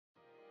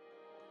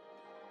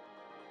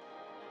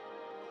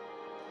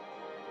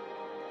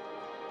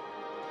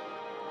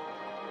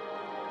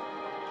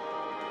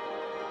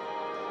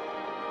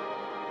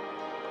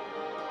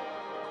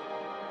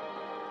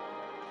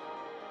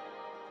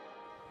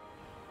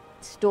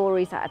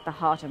Stories are at the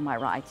heart of my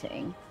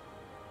writing.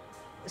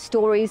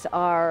 Stories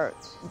are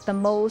the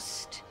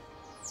most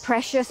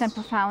precious and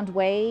profound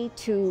way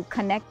to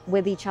connect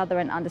with each other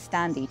and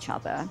understand each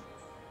other.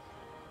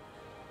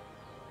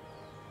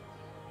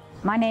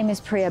 My name is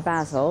Priya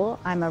Basil.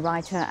 I'm a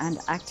writer and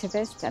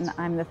activist, and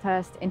I'm the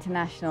first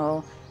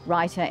international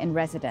writer in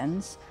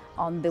residence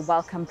on the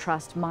Wellcome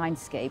Trust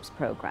Mindscapes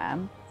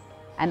program.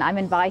 And I'm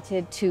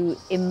invited to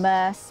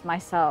immerse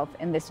myself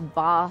in this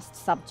vast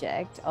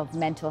subject of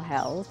mental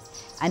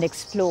health and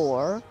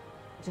explore,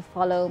 to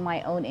follow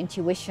my own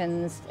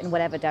intuitions in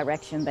whatever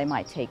direction they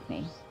might take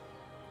me.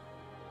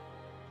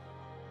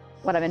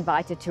 What I'm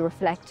invited to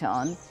reflect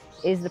on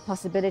is the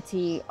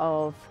possibility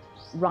of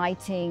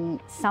writing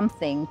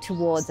something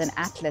towards an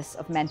atlas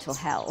of mental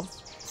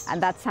health.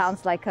 And that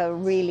sounds like a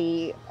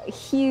really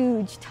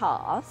huge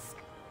task,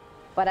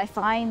 but I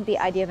find the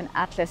idea of an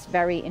atlas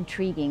very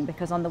intriguing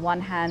because on the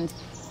one hand,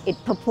 it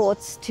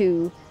purports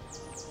to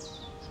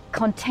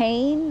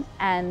contain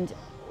and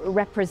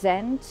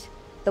represent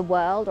the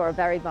world or a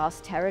very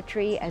vast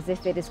territory as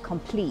if it is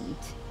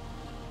complete.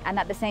 And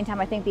at the same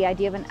time, I think the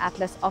idea of an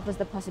atlas offers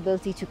the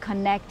possibility to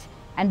connect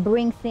and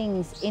bring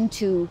things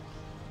into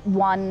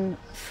one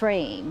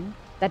frame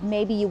that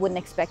maybe you wouldn't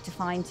expect to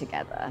find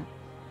together.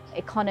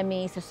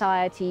 Economy,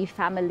 society,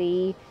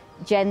 family,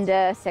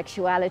 gender,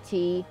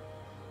 sexuality.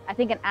 I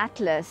think an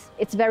atlas,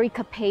 it's very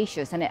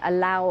capacious and it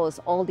allows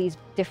all these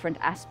different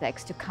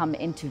aspects to come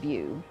into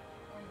view.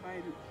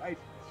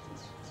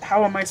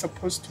 How am I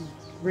supposed to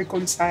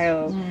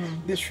reconcile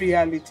this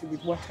reality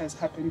with what has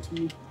happened to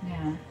me?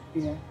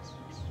 Yeah.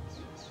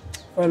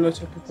 For a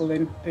lot of people,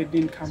 they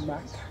didn't come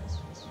back.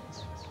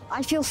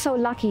 I feel so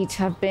lucky to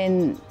have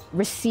been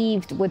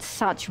received with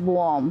such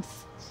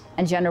warmth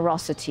and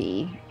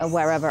generosity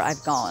wherever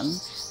I've gone.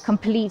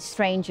 Complete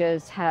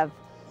strangers have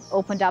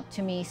opened up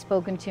to me,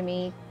 spoken to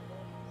me.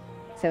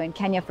 So in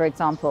Kenya, for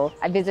example,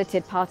 I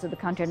visited parts of the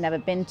country I've never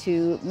been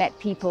to, met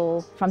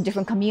people from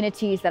different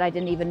communities that I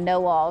didn't even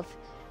know of,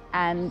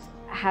 and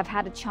have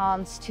had a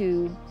chance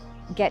to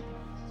get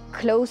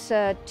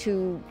closer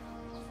to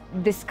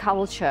this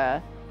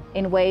culture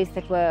in ways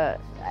that were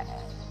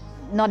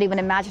not even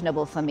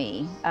imaginable for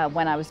me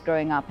when I was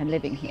growing up and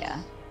living here.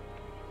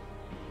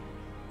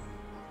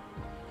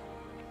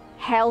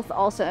 Health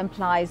also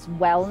implies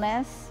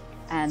wellness,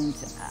 and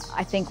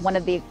I think one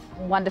of the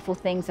wonderful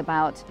things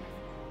about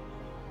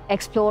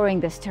exploring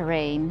this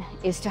terrain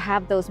is to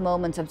have those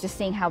moments of just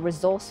seeing how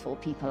resourceful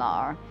people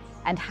are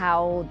and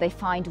how they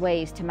find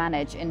ways to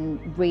manage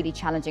in really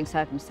challenging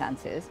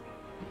circumstances.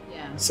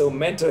 So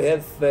mental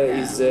health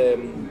is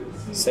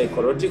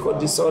psychological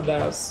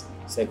disorders,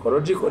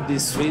 psychological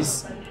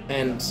distress,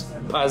 and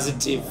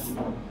positive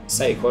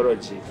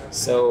psychology.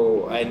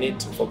 So I need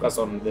to focus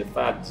on the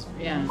third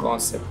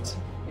concept.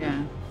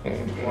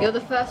 You're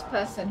the first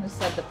person who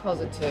said the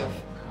positive.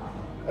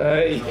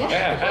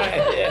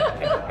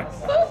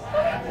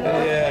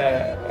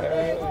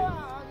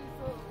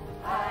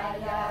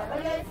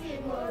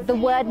 The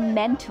word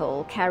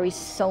mental carries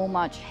so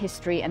much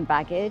history and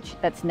baggage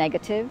that's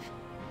negative.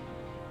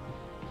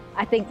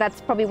 I think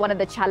that's probably one of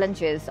the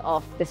challenges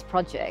of this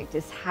project,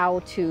 is how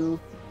to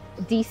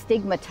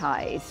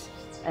destigmatize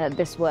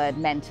this word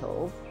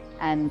mental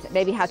and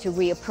maybe how to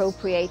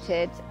reappropriate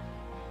it.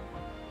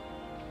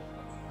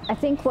 I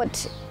think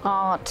what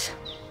art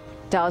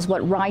does,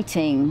 what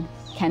writing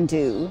can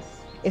do,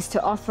 is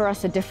to offer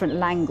us a different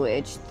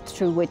language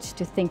through which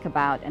to think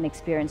about and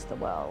experience the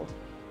world.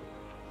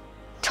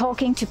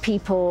 Talking to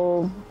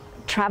people,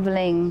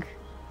 traveling,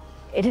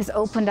 it has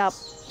opened up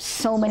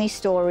so many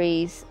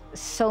stories,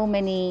 so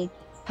many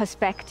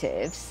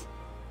perspectives.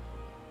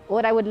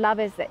 What I would love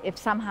is that if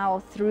somehow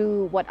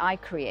through what I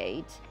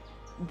create,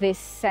 this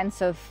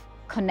sense of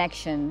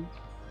connection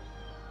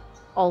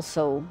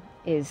also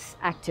is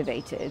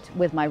activated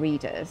with my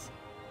readers.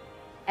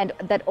 And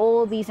that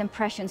all these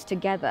impressions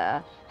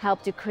together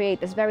help to create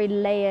this very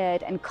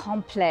layered and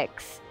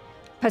complex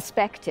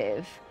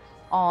perspective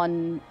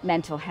on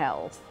mental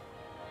health.